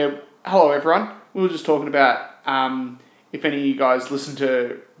Hello everyone. We were just talking about if any of you guys listen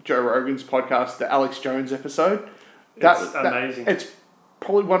to Joe Rogan's podcast, the Alex Jones episode. It's amazing. It's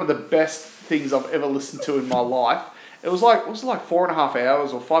probably one of the best things I've ever listened to in my life. It was like 4.5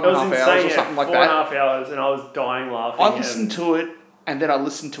 hours or 5.5 hours or something like that. 4.5 hours, and I was dying laughing. I listened to it and then I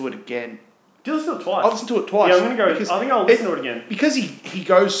listened to it again. Did you listen to it twice? I listened to it twice. Yeah, I'm gonna go. I think I'll listen to it again because he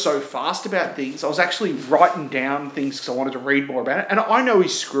goes so fast about things. I was actually writing down things because I wanted to read more about it, and I know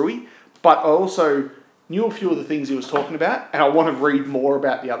he's screwy, but I also knew a few of the things he was talking about, and I want to read more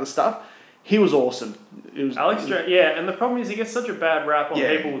about the other stuff. He was awesome. Alex Jones, yeah, and the problem is he gets such a bad rap on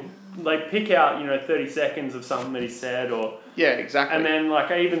people. Like pick out 30 seconds of something that he said, or exactly. And then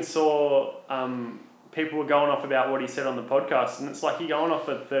I even saw people were going off about what he said on the podcast, and it's like you're going off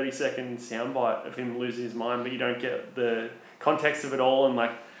a 30-second soundbite of him losing his mind, but you don't get the context of it all, and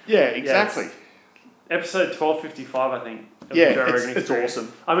exactly. Episode 1255, I think. It's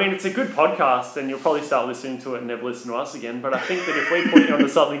awesome. I mean, it's a good podcast, and you'll probably start listening to it and never listen to us again. But I think that if we put you onto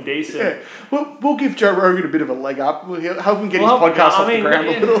something decent, we'll give Joe Rogan a bit of a leg up. We'll help him get his podcast off the ground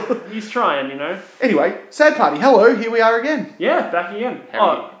a little. He's trying, Anyway, Sad Party. Hello, here we are again. Yeah, back again.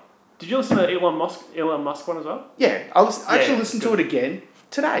 Did you listen to the Elon Musk one as well? Yeah, I actually listened to it again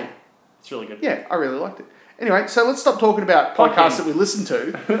today. It's really good. Yeah, I really liked it. Anyway, so let's stop talking about podcasts that we listen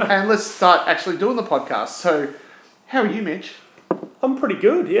to and let's start actually doing the podcast. So, how are you, Mitch? I'm pretty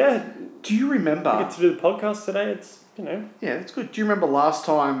good, yeah. Do you remember... I get to do the podcast today, it's, Yeah, it's good. Do you remember last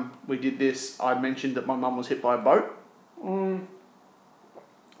time we did this, I mentioned that my mum was hit by a boat?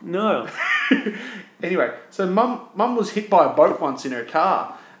 No. Anyway, so mum was hit by a boat once in her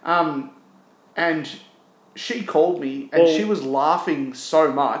car. And she called me and she was laughing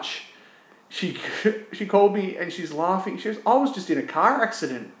so much. She called me and she's laughing. She goes, I was just in a car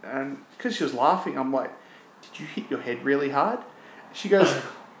accident. And because she was laughing, I'm like, did you hit your head really hard? She goes,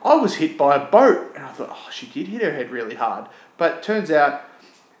 I was hit by a boat. And I thought, she did hit her head really hard. But turns out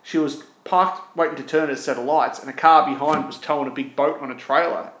she was parked waiting to turn a set of lights and a car behind was towing a big boat on a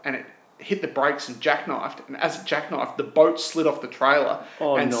trailer and it hit the brakes and jackknifed. And as it jackknifed, the boat slid off the trailer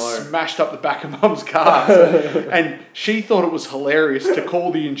smashed up the back of Mum's car. And she thought it was hilarious to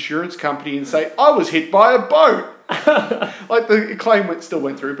call the insurance company and say, I was hit by a boat. The claim still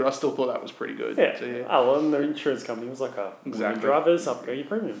went through, but I still thought that was pretty good. Yeah. So, yeah. Oh, well, and the insurance company was like, exactly. Drivers, upgrade your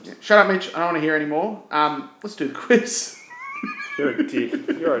premiums. Yeah. Shut up, Mitch. I don't want to hear any more. Let's do the quiz. You're a dick.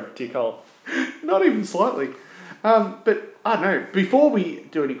 You're a dickhole. Not even slightly. But I don't know. Before we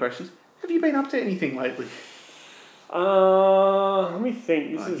do any questions, have you been up to anything lately? Let me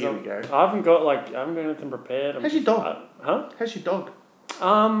think. Here we go. I haven't got anything prepared. How's your dog? Huh? How's your dog?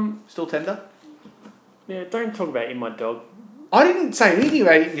 Still tender? Yeah, don't talk about eating my dog. I didn't say anything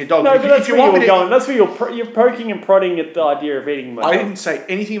about eating your dog. No, but that's where you were going. That's where you're poking and prodding at the idea of eating my dog. I didn't say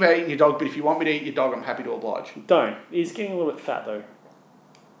anything about eating your dog, but if you want me to eat your dog, I'm happy to oblige. Don't. He's getting a little bit fat, though.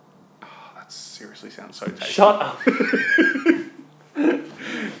 Oh, that seriously sounds so tasty. Shut up.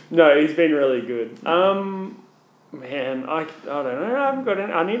 No, he's been really good. Man, I don't know. I haven't got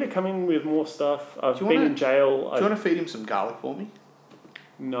any. I need to come in with more stuff. I've been in jail. Do you want to feed him some garlic for me?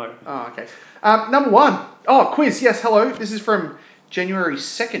 No. Oh, okay. Number one. Oh, quiz. Yes, hello. This is from January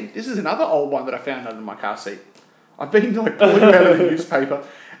 2nd. This is another old one that I found under my car seat. I've been pulling it out of the newspaper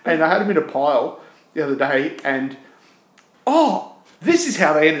and I had them in a pile the other day and this is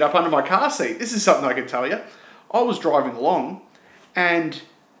how they ended up under my car seat. This is something I can tell you. I was driving along and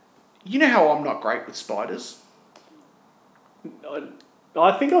you know how I'm not great with spiders?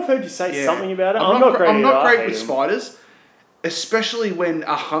 I think I've heard you say something about it. I'm not great with spiders. Especially when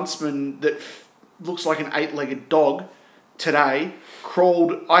a huntsman that looks like an 8-legged dog today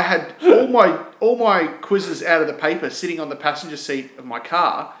crawled. I had all my quizzes out of the paper sitting on the passenger seat of my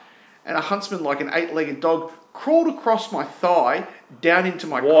car, and a huntsman like an 8-legged dog crawled across my thigh down into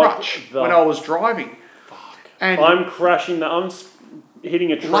my crutch when I was driving. Fuck. And I'm crashing. I'm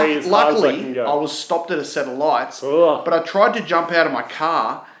hitting a tree as hard as I can go. I was stopped at a set of lights, but I tried to jump out of my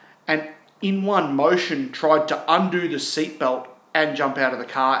car and in one motion tried to undo the seatbelt and jump out of the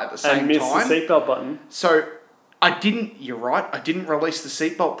car at the same time. And missed the seatbelt button. So I didn't release the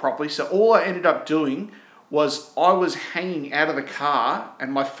seatbelt properly. So all I ended up doing was I was hanging out of the car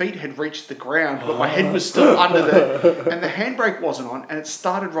and my feet had reached the ground, but my head was still under and the handbrake wasn't on and it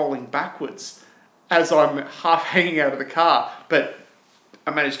started rolling backwards as I'm half hanging out of the car. But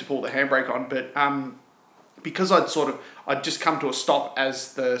I managed to pull the handbrake on, but because I'd just come to a stop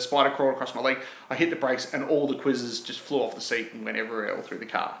as the spider crawled across my leg, I hit the brakes and all the quizzes just flew off the seat and went everywhere all through the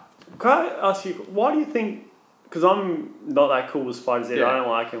car. Can I ask you, why do you think, because I'm not that cool with spiders either, I don't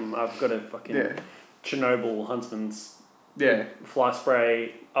like them, I've got a fucking Chernobyl huntsman's Yeah. Fly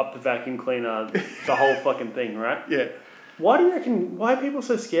spray, up the vacuum cleaner, the whole fucking thing, right? Yeah. Why do you reckon, why are people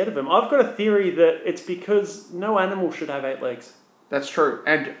so scared of them? I've got a theory that it's because no animal should have 8 legs. That's true.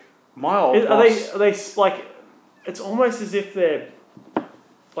 And my old Are boss... they like, it's almost as if they're,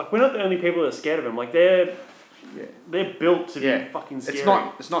 like, we're not the only people that are scared of them. Like, they're built to be fucking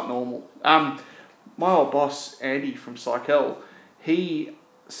scary. It's not normal. My old boss, Andy from Cycle, he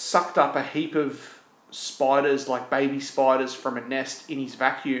sucked up a heap of spiders, like baby spiders, from a nest in his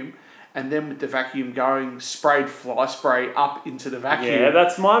vacuum, and then with the vacuum going, sprayed fly spray up into the vacuum. Yeah,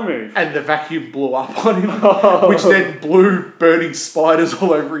 that's my move. And the vacuum blew up on him, which then blew burning spiders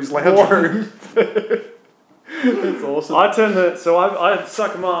all over his lounge room. That's awesome. I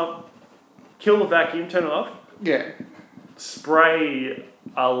suck them up, kill the vacuum, turn it off. Yeah. Spray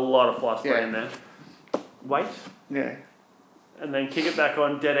a lot of fly spray in there. Wait. Yeah. And then kick it back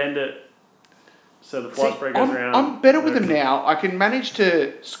on, dead end it, so the fly spray goes around. I'm better with them now. I can manage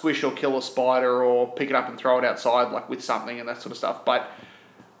to squish or kill a spider or pick it up and throw it outside, like with something and that sort of stuff. But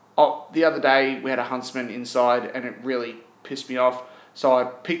the other day we had a huntsman inside and it really pissed me off. So I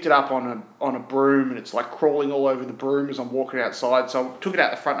picked it up on a broom and it's like crawling all over the broom as I'm walking outside. So I took it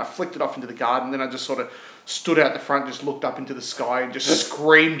out the front and I flicked it off into the garden. Then I just sort of stood out the front, just looked up into the sky and just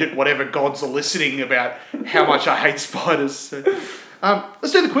screamed at whatever gods are listening about how much I hate spiders. So,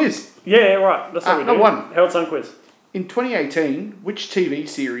 let's do the quiz. Yeah, right. That's what we do. Number 1. Herald Sun quiz. In 2018, which TV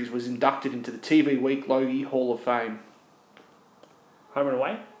series was inducted into the TV Week Logie Hall of Fame? Home and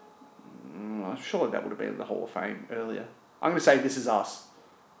Away? Surely that would have been in the Hall of Fame earlier. I'm going to say This Is Us.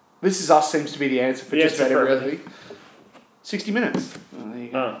 This Is Us seems to be the answer for just about everything. 60 minutes. Oh, there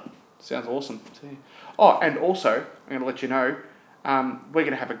you go. Sounds awesome. Oh, and also, I'm going to let you know, we're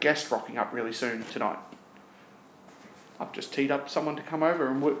going to have a guest rocking up really soon tonight. I've just teed up someone to come over,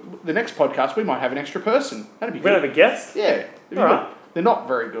 and the next podcast we might have an extra person. That'd be good. We're going to have a guest? Yeah. All right. They're not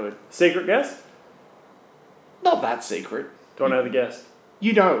very good. Secret guest? Not that secret. Do I know the guest?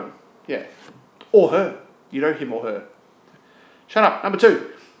 You know. Yeah. Or her. You know him or her. Shut up. Number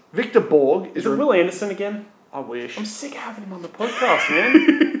 2. Victor Borg Is it Will Anderson again? I wish. I'm sick of having him on the podcast,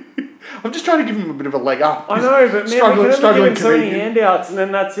 man. I'm just trying to give him a bit of a leg up. I know, but man, we can only give him so many handouts and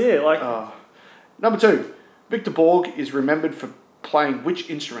then that's it. Like, Number 2. Victor Borg is remembered for playing which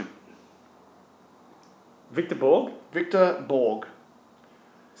instrument? Victor Borg? Victor Borg.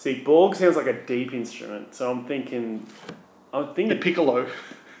 See, Borg sounds like a deep instrument, so I'm thinking... The piccolo.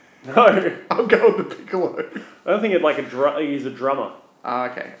 No. I'll go with the piccolo. I don't think he's a drummer.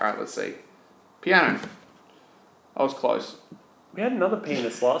 Okay, alright, let's see. Piano. I was close. We had another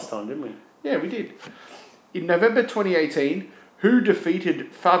pianist last time, didn't we? Yeah, we did. In November 2018, who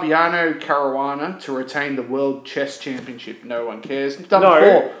defeated Fabiano Caruana to retain the World Chess Championship? No one cares.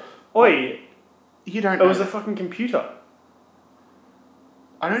 Number 4. Oi. You don't know. It was a fucking computer.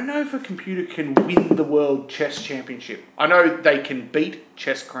 I don't know if a computer can win the World Chess Championship. I know they can beat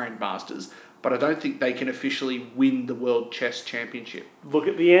chess grandmasters, but I don't think they can officially win the World Chess Championship. Look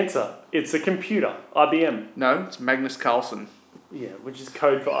at the answer. It's a computer. IBM. No, it's Magnus Carlsen. Yeah, which is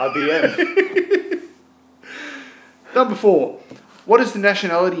code for IBM. Number 4. What is the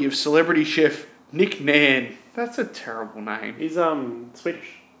nationality of celebrity chef Nick Nan? That's a terrible name. He's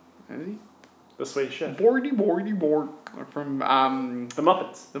Swedish. Is he? The Swedish chef. Bordy. From The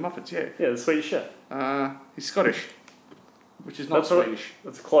Muppets. The Muppets, yeah. Yeah, the Swedish chef. He's Scottish, which is not Swedish.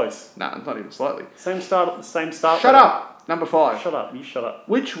 That's close. No, not even slightly. Same start. Shut up. Number 5. Shut up. You shut up.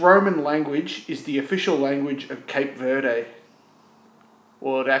 Which Roman language is the official language of Cape Verde?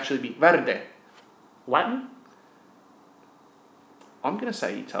 Or it'd actually be Verde. Latin? I'm going to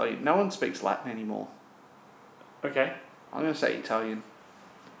say Italian. No one speaks Latin anymore. Okay. I'm going to say Italian.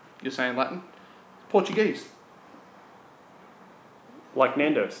 You're saying Latin? Portuguese. Like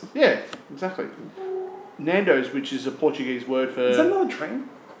Nando's. Yeah, exactly. Nando's, which is a Portuguese word for... Is that another train?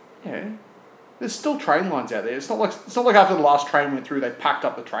 Yeah. There's still train lines out there. It's not like after the last train went through, they packed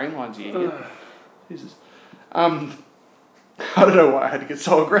up the train lines, you idiot. Jesus. I don't know why I had to get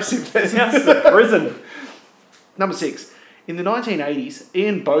so aggressive there. Yes, a prison. Number 6. In the 1980s,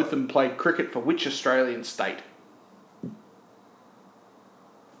 Ian Botham played cricket for which Australian state?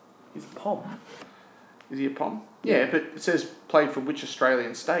 He's a POM. Is he a POM? Yeah, but it says played for which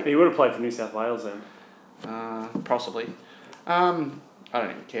Australian state? He would have played for New South Wales then. Possibly. I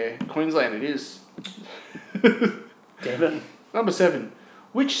don't even care. Queensland it is. Damn it. Number 7.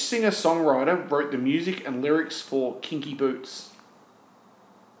 Which singer-songwriter wrote the music and lyrics for Kinky Boots?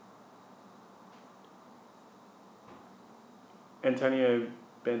 Antonio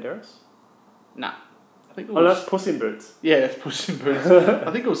Banderas? Nah. I think it was... Oh, that's Puss in Boots. Yeah, that's Puss in Boots.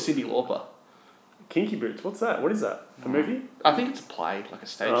 I think it was Cyndi Lauper. Kinky Boots. What's that? What is that? A movie? I think it's a play, like a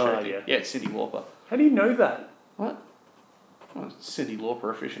stage show thing. Yeah. Yeah, it's Cyndi Lauper. How do you know that? What? Well, it's Cyndi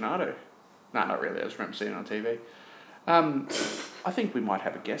Lauper aficionado. No, not really. I just remember seeing it on TV. I think we might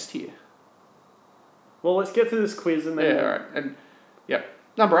have a guest here. Well, let's get through this quiz and then... Yeah, all right. And, yeah.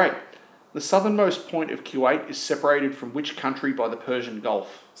 Number 8. The southernmost point of Kuwait is separated from which country by the Persian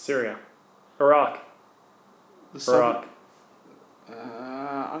Gulf? Syria. Iraq. Iraq.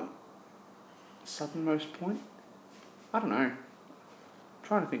 Southernmost point? I don't know. I'm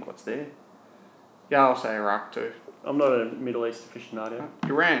trying to think what's there. Yeah, I'll say Iraq too. I'm not a Middle East aficionado.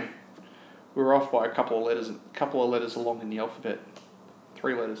 Iran. We were off by a couple of letters along in the alphabet.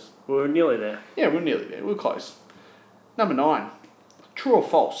 3 letters. We were nearly there. Yeah, we're nearly there. We're close. Number 9. True or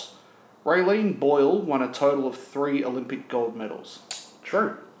false? Raylene Boyle won a total of 3 Olympic gold medals.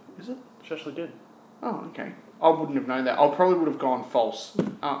 True. Is it? She actually did. Oh, okay. I wouldn't have known that. I probably would have gone false.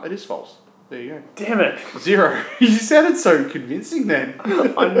 It is false. There you go. Damn it. 0. You sounded so convincing then.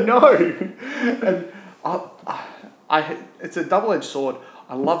 I know. And it's a double-edged sword.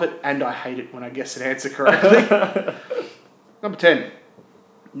 I love it and I hate it when I guess an answer correctly. Number 10.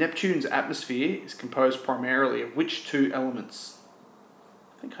 Neptune's atmosphere is composed primarily of which 2 elements?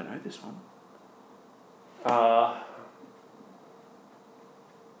 I think I know this one.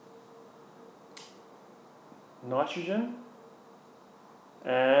 Nitrogen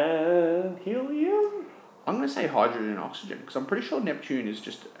and helium? I'm going to say hydrogen and oxygen because I'm pretty sure Neptune is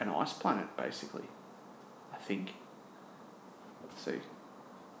just an ice planet, basically. I think. Let's see.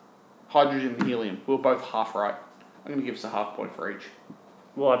 Hydrogen and helium. We're both half right. I'm going to give us a half point for each.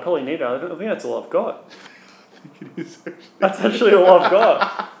 Well, I probably need it. I think that's all I've got. I think it is actually. That's actually all I've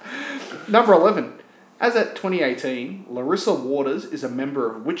got. Number 11. As at 2018, Larissa Waters is a member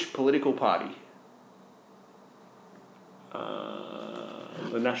of which political party?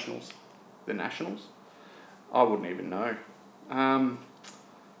 The Nationals. The Nationals? I wouldn't even know.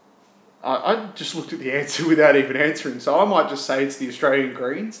 I just looked at the answer without even answering, so I might just say it's the Australian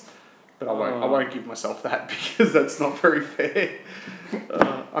Greens, but I won't give myself that because that's not very fair.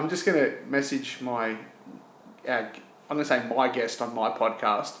 I'm just going to message I'm going to say my guest on my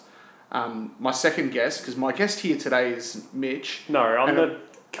podcast. My second guest, because my guest here today is Mitch. No, I'm the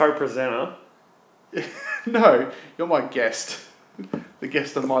co-presenter. No, you're my guest. The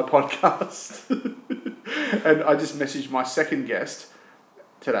guest on my podcast. And I just messaged my second guest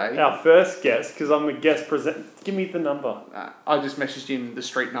today. Our first guest, because I'm the guest presenter. Give me the number. I just messaged him the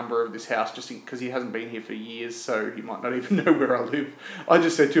street number of this house just because he hasn't been here for years, so he might not even know where I live. I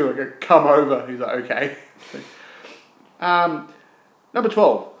just said to him, come over. He's like, okay. Number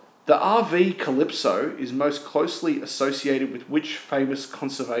 12. The RV Calypso is most closely associated with which famous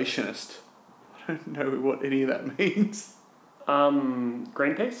conservationist? I don't know what any of that means.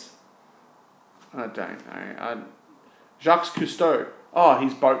 Greenpeace? I don't know. Jacques Cousteau. Oh,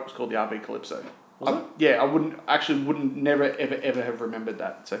 his boat was called the RV Calypso. Was it? Yeah, I wouldn't never ever have remembered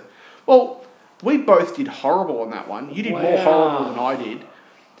that. So, well, we both did horrible on that one. You did more horrible than I did.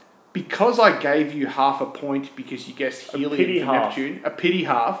 Because I gave you half a point because you guessed helium for Neptune, a pity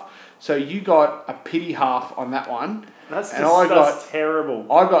half. So you got a pity half on that one. That's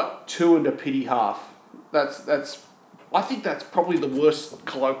terrible. I got 2 and a pity half. I think that's probably the worst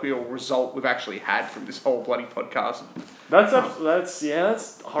colloquial result we've actually had from this whole bloody podcast. That's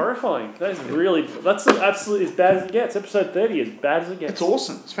horrifying. That's absolutely as bad as it gets. Episode 30, as bad as it gets. It's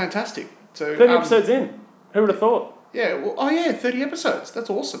awesome. It's fantastic. So 30 episodes in. Who would have thought? Yeah, 30 episodes. That's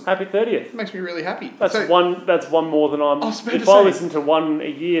awesome. Happy 30th. It makes me really happy. That's one more than I'm... If I listened to one a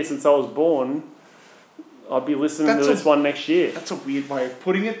year since I was born, I'd be listening to this one next year. That's a weird way of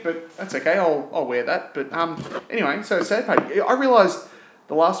putting it, but that's okay. I'll wear that. But anyway, so sad page. I realised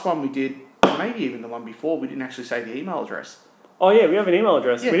the last one we did, maybe even the one before, we didn't actually say the email address. Oh yeah, we have an email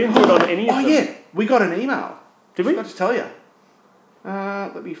address. Yeah. We didn't do it on any of them. Oh yeah, we got an email. Did we? I forgot to tell you.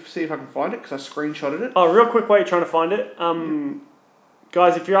 Let me see if I can find it because I screenshotted it. Oh, real quick while you're trying to find it.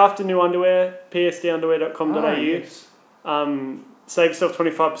 Guys, if you're after new underwear, psdunderwear.com.au. Yes. Save yourself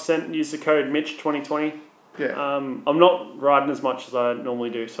 25%. Use the code Mitch2020. Yeah. I'm not riding as much as I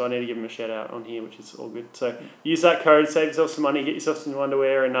normally do, so I need to give them a shout out on here, which is all good. So use that code, save yourself some money, get yourself some new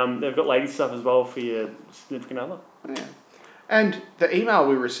underwear, and they've got lady stuff as well for your significant other. Yeah. And the email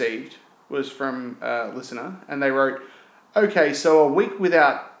we received was from a listener, and they wrote, okay, so a week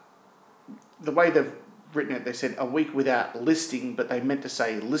without, the way they've written it, they said a week without listing, but they meant to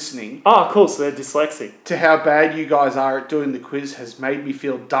say listening. Oh, cool, so they're dyslexic. To how bad you guys are at doing the quiz has made me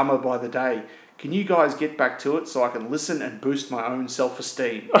feel dumber by the day. Can you guys get back to it so I can listen and boost my own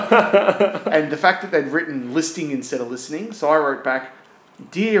self-esteem? And the fact that they'd written listing instead of listening, so I wrote back,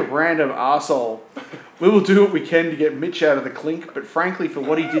 Dear random arsehole, we will do what we can to get Mitch out of the clink, but frankly, for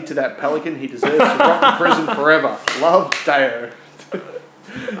what he did to that pelican, he deserves to rot in prison forever. Love, Deo.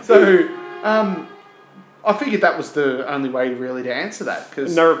 So, I figured that was the only way really to answer that.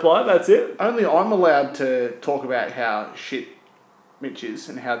 Cause No reply, that's it? only I'm allowed to talk about how shit Mitch is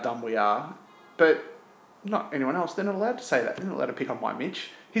and how dumb we are, but not anyone else. They're not allowed to say that. They're not allowed to pick on my Mitch.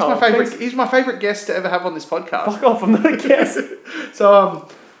 He's my favourite. Thanks. He's my favourite guest to ever have on this podcast. Fuck off, I'm not a guest. So,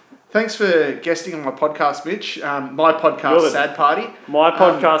 thanks for guesting on my podcast, Mitch. My podcast, Sad Party. My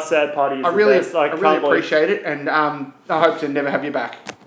podcast, Sad Party, is I really the best. I appreciate it, and I hope to never have you back.